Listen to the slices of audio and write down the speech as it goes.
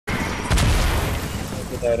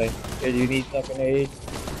Sorry. Hey, do you need stuff in aid?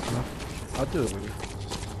 No. I'll do it with you.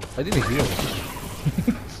 I didn't heal.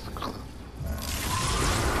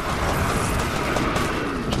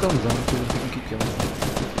 We're still in zone too. We can keep killing.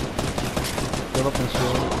 Fill up and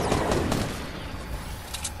shield.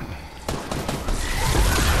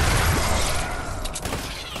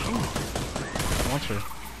 Launcher.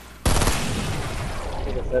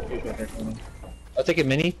 I'll take a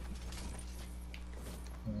mini.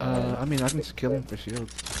 I mean, I can just kill him for shield.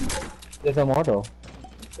 There's a model.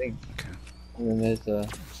 I think. Okay. And then there's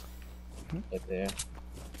right there.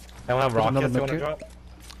 I don't have rockets you medkit. wanna drop?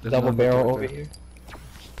 Double barrel over here.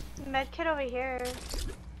 Medkit over here.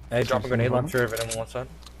 Hey, drop a grenade launcher if anyone wants that.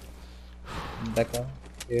 Becca.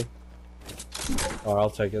 Here. Or I'll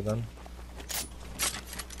take it then.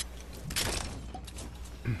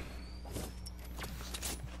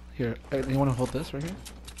 Here, you want to hold this right here?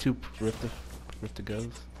 Two rift the goes.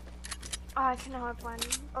 Oh, I can have one.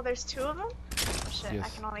 Oh, there's two of them? Oh, shit, Yes. I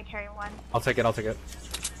can only carry one. I'll take it, I'll take it.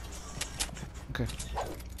 Okay.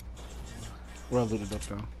 We're all looted up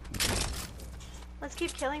now. Let's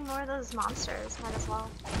keep killing more of those monsters. Might as well.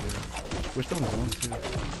 We're still in zone too.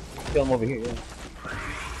 Kill him over here. Yeah.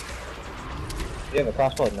 You have a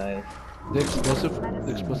crossbow? Nice. The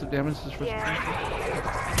explosive damage is for Yeah.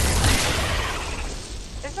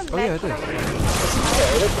 There's a Oh, yeah, medkit it is. over here.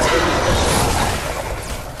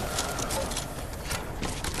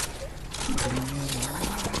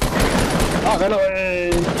 Oh, run away!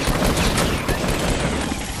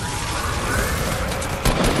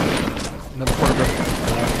 Another quarterback.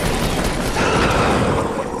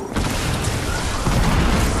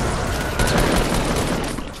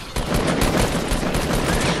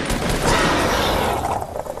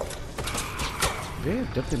 Yeah,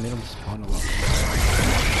 definitely made him spawn a lot.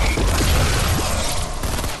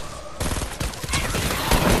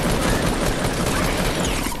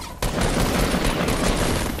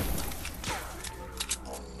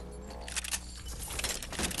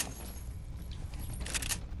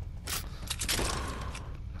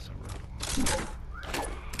 That's a rough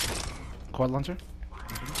one. Quad launcher?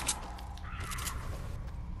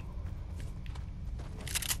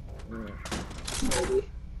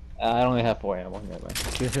 I only have 4 ammo. Never mind.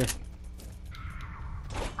 Here.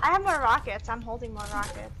 I have more rockets. I'm holding more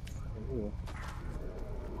rockets. Ooh.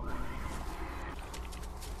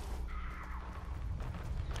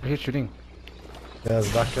 I hear shooting. Yeah,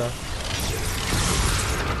 there's Becca. There's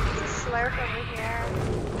a slurp over here.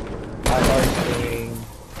 I'm already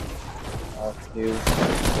I'll do.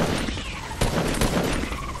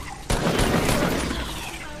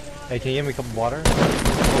 Hey, can you give me a cup of water?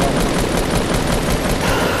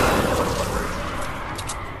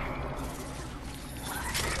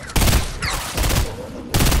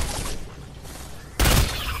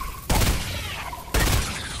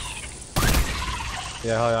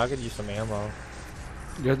 Yeah, hell yeah, I could use some ammo.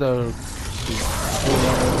 You're the...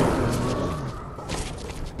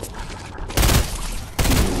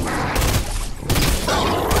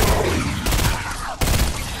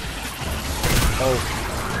 Oh.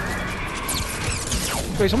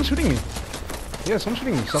 Wait, someone's shooting me. Yeah, someone's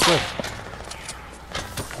shooting me. Southwest.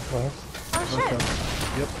 What? Oh shit! Okay.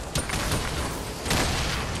 Yep.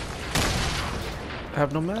 I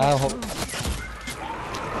have no mask. I'll hold.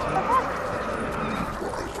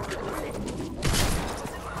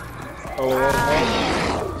 Oh,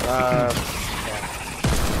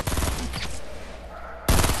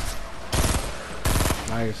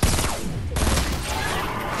 Nice.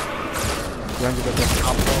 Behind you, Becca.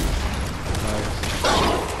 Nice.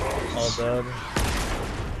 All dead.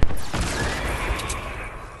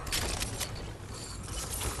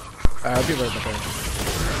 I'll be right back.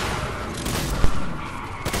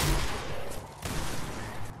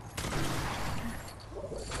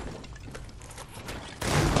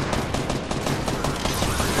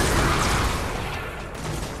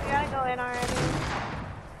 We gotta go in already.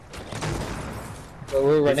 Well,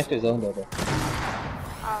 we're right next to his own though.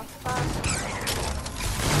 Oh, fuck.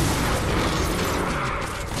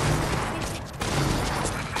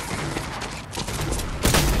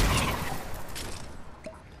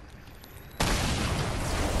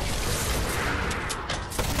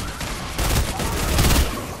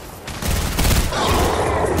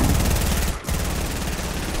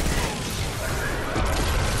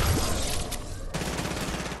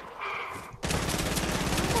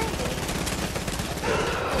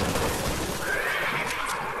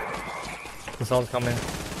 Someone's coming.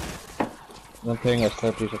 I'm putting a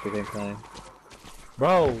slurpees at the same time.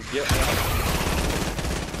 Bro, yeah.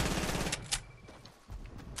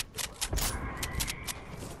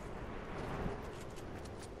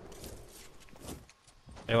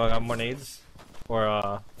 Hey, I got more nades?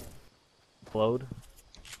 Or, load?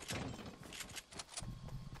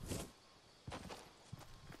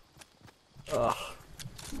 Ugh.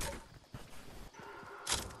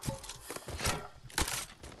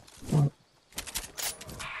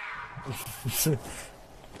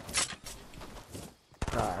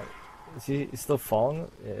 Is he still falling?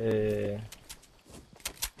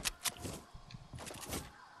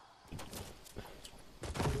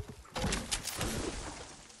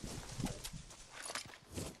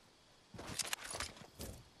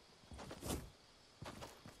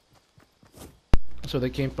 So they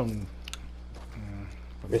came from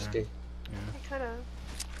Risky. Yeah. I could have.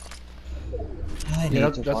 I need Yeah,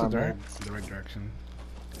 to that's farm the that. right direction.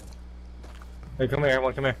 Hey, come here,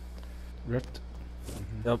 everyone, come here. Rift.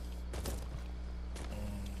 Yep.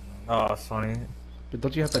 Oh, it's funny. But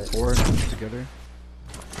don't you have like 4 together?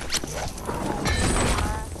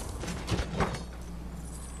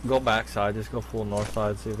 Go backside, just go full north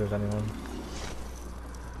side, see if there's anyone.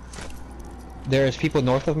 There's people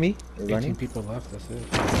north of me. They're 18 running. people left, that's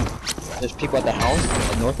it. There's people at the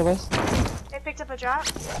house north of us. They picked up a drop.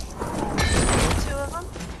 2 of them.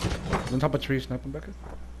 On top of tree sniping, Becca?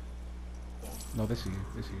 No, they see you.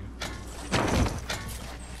 They see you.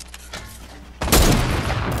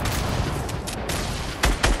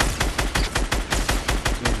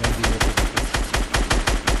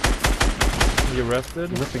 You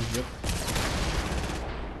rested? Ripping, yep.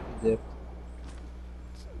 Yep.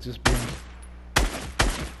 Just being.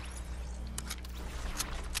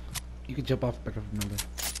 You can jump off, Becca, remember.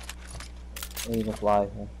 Don't even fly.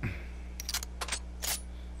 Huh?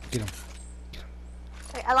 Get him.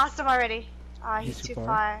 Wait, I lost him already. Ah, He's he's too too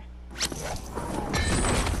far. far.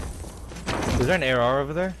 Is there an AR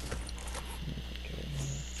over there?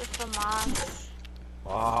 Just the moss.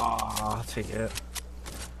 Ah, I'll take it.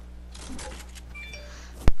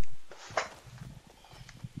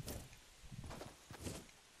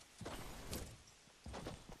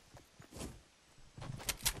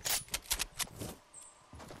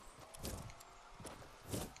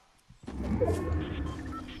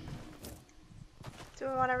 Do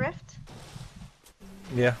we want a rift?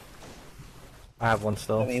 Yeah. I have one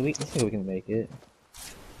still. I mean, I think we can make it.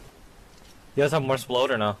 You guys have more explode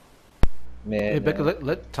or no? Man. Hey, Becca,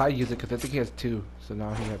 let Ty use it, because I think he has 2. So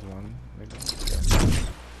now he has 1. Maybe.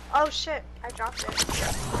 Oh shit, I dropped it.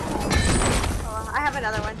 Oh, well, I have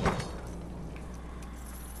another one.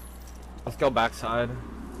 Let's go backside.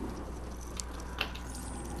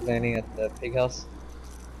 Landing at the pig house.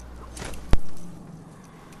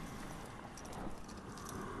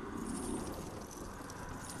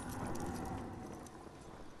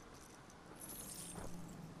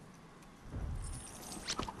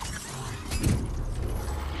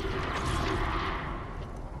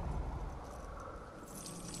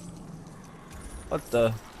 What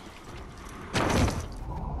the?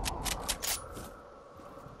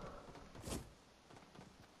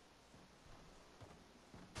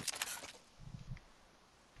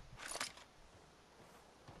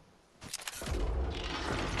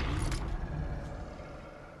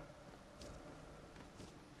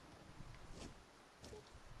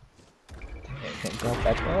 Can't jump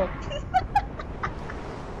back up.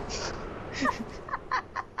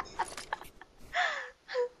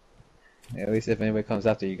 Yeah, at least if anybody comes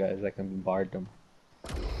after you guys, I can bombard them.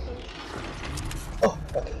 Oh,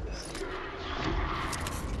 okay.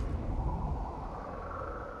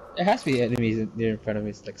 There has to be enemies near in front of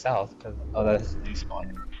me, it's like south. Cause, oh, that's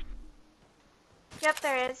respawning. Yep,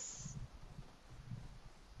 there is.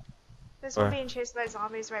 There's Where? one being chased by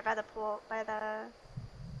zombies right by the pool, by the...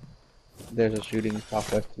 There's a shooting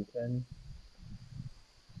southwest 210.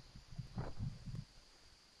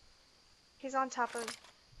 He's on top of...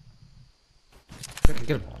 Becca,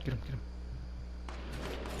 get him. Get him. Get him.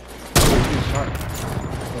 Oh, he's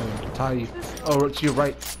shot. Ty. Oh, to your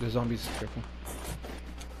right. There's zombies. Careful.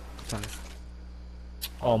 Ty.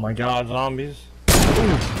 Oh my god, zombies.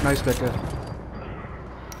 Ooh, nice, Becca.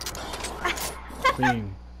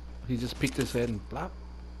 Clean. He just peeked his head and blop.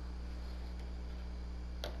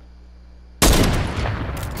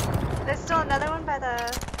 There's still another one by the...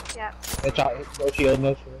 Yep. Headshot, no shield,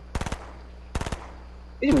 no shield.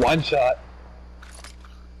 He's one shot.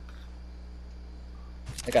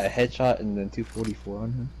 I got a headshot and then 244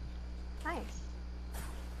 on him. Nice.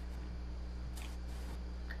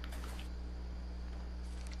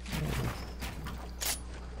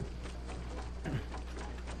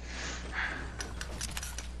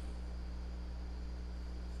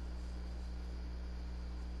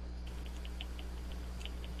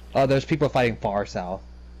 Oh, there's people fighting far south.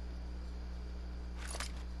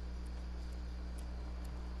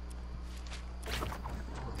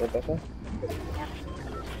 Becca?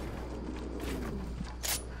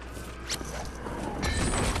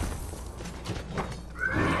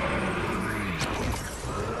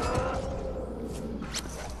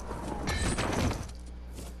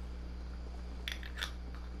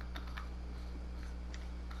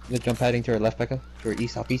 The jump padding to our left, Becca. To our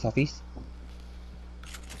east, southeast, southeast.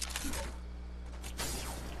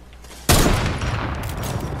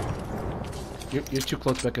 You're too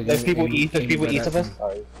close, Becca. There's people Aim- east. There's aim people right east at of us. him.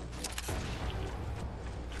 Sorry.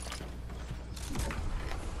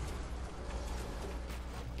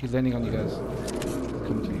 He's landing on you guys.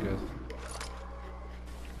 Coming to you guys.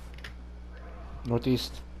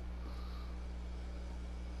 Northeast.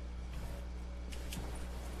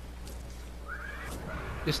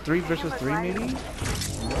 It's 3 versus 3 maybe?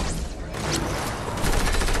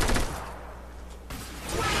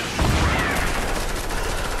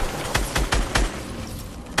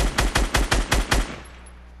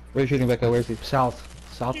 Where are you shooting, Becca? Where is he? South.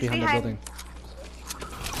 South He's behind the behind. building.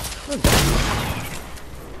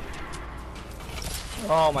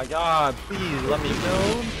 Oh my god, please let me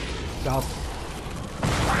build. South.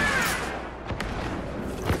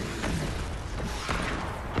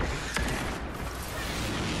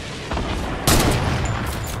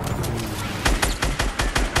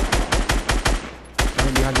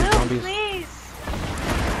 Coming behind these No, zombies. please.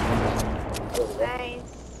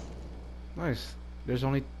 Nice. Nice. There's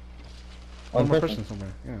only One one more person. person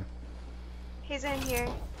somewhere. Yeah. He's in here.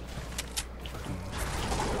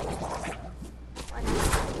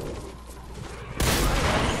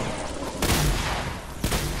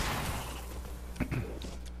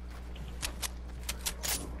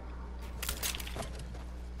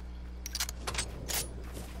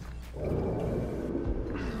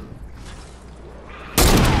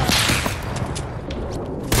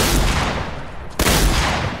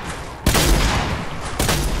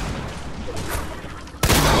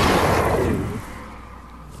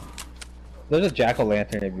 There's a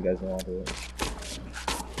jack-o'-lantern if you guys want to.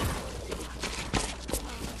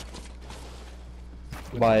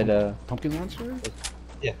 By the Pumpkin launcher?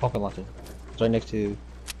 yeah, pumpkin launcher. It's right next to.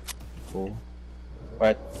 Cool.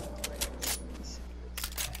 Right. This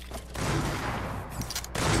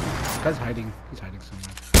guy's hiding. He's hiding somewhere.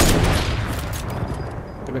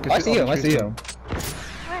 Hey, Becca, I shoot- see oh, him. I shoot see him. him.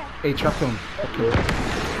 Where? Hey, trap him. Trap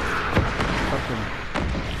him.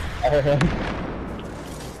 I heard him.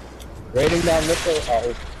 Raining down missile.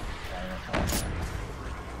 Oh,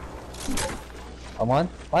 Come on.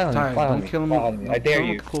 Fly on Ty, me. Fly on don't me. kill him. Fly on me. I dare kill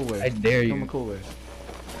him you. a cool way. I dare Kill him you. a cool way.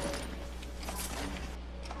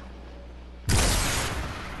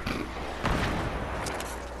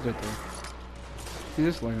 He's right there. He's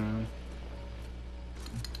just laying around.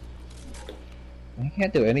 You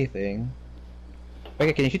can't do anything.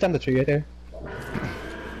 Becca, can you shoot down the tree right there?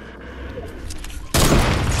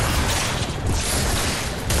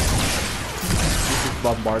 Just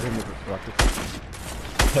bombard him with rockets.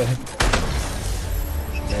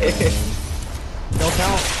 Don't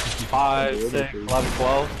count. 5, 6, 11,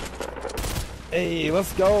 12. Hey,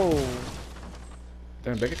 let's go.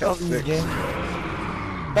 Damn, Becca got 6.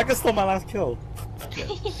 Becca stole my last kill.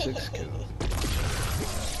 6 kills.